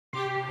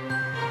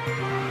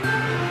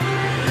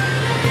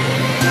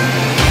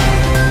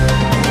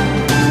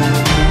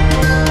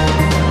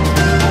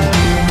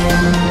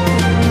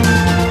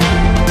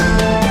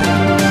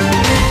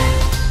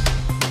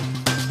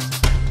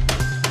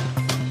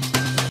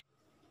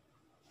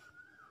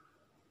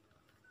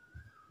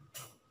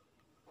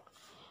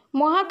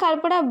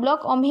Mahakalapada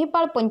block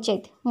ଅମ୍ହିପାଳ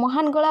panchayat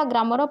ମହାନଗଳା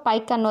ଗ୍ରାମର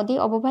ପାଇକା ନଦୀ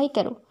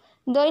ଅବବାହିକାରୁ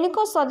ଦୈନିକ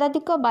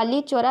ଶତାଧିକ ବାଲି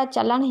ଚୋରା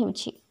ଚାଲାଣ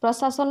ହେଉଛି।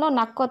 ପ୍ରଶାସନ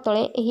ନାକ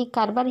ତଳେ ଏହି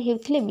କାରବାର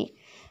ହେଉଥିଲେ ବି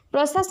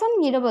ପ୍ରଶାସନ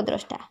ନୀରବ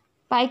ଦ୍ରଷ୍ଟା।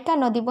 ପାଇକା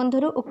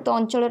ନଦୀବନ୍ଧରୁ ଉକ୍ତ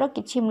ଅଞ୍ଚଳର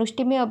କିଛି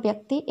ମୁଷ୍ଟିମେୟ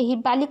ବ୍ୟକ୍ତି ଏହି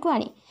ବାଲିକୁ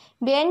ଆଣି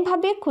ବେଆଇନ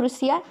ଭାବେ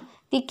ଖୁରୁସିଆ,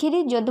 ତିଖିରି,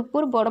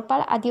 ଯଦୁପୁର, ବଡ଼ପାଳ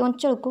ଆଦି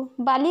ଅଞ୍ଚଳକୁ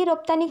ବାଲି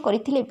ରପ୍ତାନୀ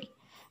କରିଥିଲେ ବି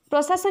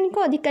ପ୍ରଶାସନିକ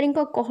ଅଧିକାରୀଙ୍କ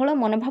କୋହଳ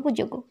ମନୋଭାବ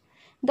ଯୋଗୁଁ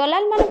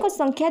ଦଲାଲମାନଙ୍କ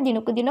ସଂଖ୍ୟା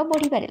ଦିନକୁ ଦିନ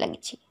ବଢ଼ିବାରେ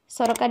ଲାଗିଛି।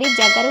 ସରକାରୀ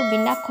ଜାଗାରୁ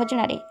ବିନା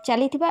ଖଜଣାରେ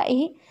ଚାଲିଥିବା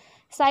ଏହି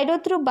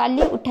ସାଇରୋଡ୍ରୁ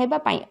ବାଲି ଉଠାଇବା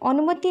ପାଇଁ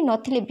ଅନୁମତି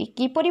ନଥିଲେ ବି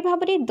କିପରି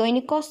ଭାବରେ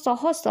ଦୈନିକ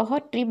ଶହ ଶହ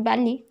ଟ୍ରିପ୍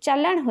ବାଲି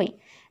ଚାଲାଣ ହୋଇ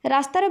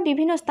ରାସ୍ତାର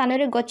ବିଭିନ୍ନ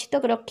ସ୍ଥାନରେ ଗଚ୍ଛିତ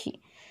ରଖି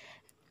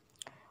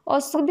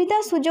ଅସୁବିଧା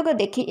ସୁଯୋଗ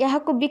ଦେଖି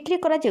ଏହାକୁ ବିକ୍ରି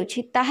କରାଯାଉଛି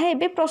ତାହା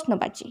ଏବେ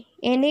ପ୍ରଶ୍ନବାଚୀ।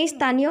 ଏନେଇ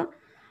ସ୍ଥାନୀୟ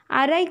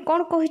ଆର୍ଆଇ କ'ଣ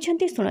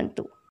କହିଛନ୍ତି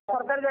ଶୁଣନ୍ତୁ।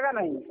 सरकारी जगह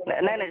नहीं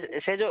नहीं नहीं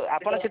से जो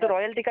आपण से तो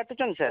रॉयल्टी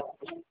काटुछन सर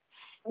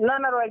ना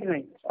ना रॉयल्टी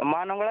नहीं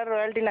महानंगला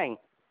रॉयल्टी नहीं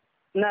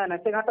ना ना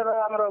से घाटर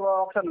हमर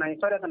ऑप्शन नहीं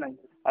सरियत नहीं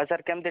और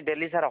सर केमती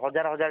डेली सर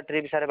हजार हजार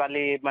ट्रिप सर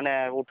बाली माने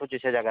उठुची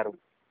से जगह रू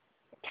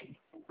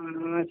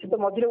से तो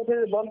मझिरे उठे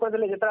बंद कर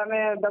देले जेता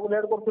हमें ताको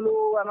रेड करथुलु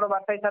हमर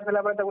बाटा हिसाब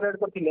देला पर ताको रेड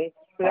करथिले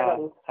से जगह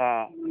रू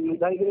हां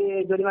जाईकरी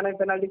जरिमाना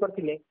पेनाल्टी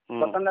करथिले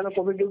बर्तन हम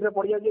कोविड ड्यूटी रे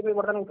पड़ी जाई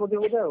बर्तन उठोती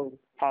होते हो।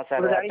 हां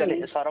सर एक्चुअली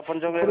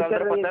सरपंच के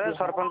बारे पता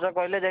सरपंच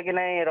कहले जे कि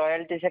नहीं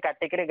रॉयल्टी से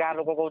काटी के गां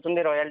लोक कहउछन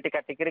रॉयल्टी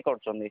काटी के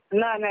करछन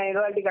ना नहीं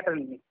रॉयल्टी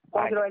काटनी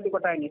कोन रॉयल्टी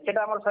कटाइनी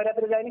सेटा हमर सरियात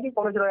रे जाइनी कि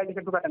कोन रॉयल्टी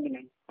सेटु काटनी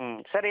नहीं।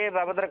 सर ये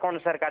बाबत रे कोन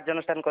सर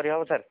कार्यानुष्ठान करि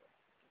हो सर।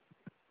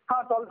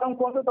 हाँ तलदार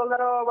कहते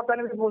तलदार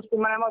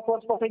बर्तमान मैं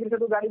फोर्स पकड़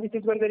से गाड़ी भी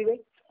सीज करेंगे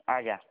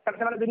आज्ञा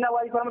बिना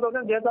वाई फर्म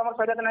दौरान जेहतु आम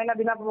सरियत ना ना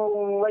बिना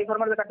वाई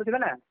फर्म काटुवे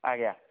ना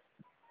आज्ञा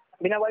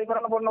बिना वाई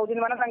फर्म नौ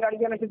माने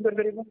गाड़ी आम सीज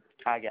करेंगे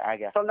आज्ञा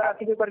आज्ञा तलदार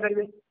आसिक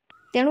करेंगे।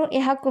 तेणु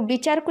एहाकु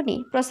विचारकु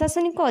नहीं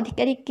प्रशासनिक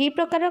अधिकारी कि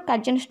प्रकार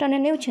कार्यानुष्ठान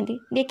नेउछन्ति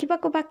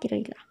देखिबाकु बाकी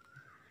रहिला।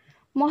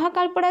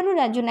 महाकालपड़ारू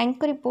Raju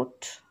Naik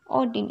report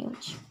OD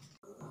news.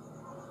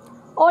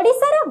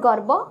 ओडिशार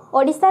गर्व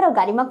ओडिशार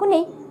गारिमा को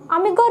नहीं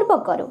आमे गर्व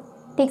करू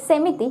ठीक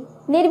सेमिति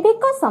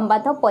निर्भीक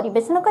संवाद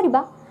परिवेषण करबा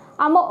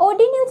आम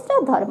ओडी न्यूज रा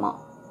धर्म।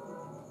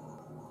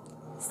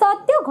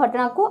 सत्य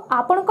घटना को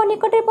आपण को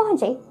निकट रे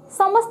पहुंचाई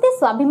समस्ते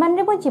स्वाभिमान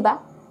रे बचिबा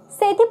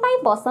सेथि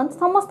पई पसंद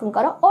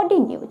समस्तकर ओडी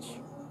न्यूज।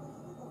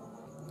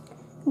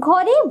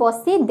 घरे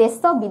बसी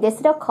देश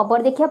विदेश रा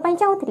खबर देखिया पई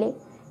चाहुथिले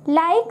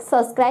लाइक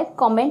सब्सक्राइब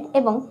कमेंट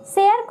एवं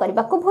शेयर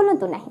करबा को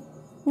भूलंतु नाही।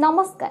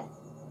 नमस्कार।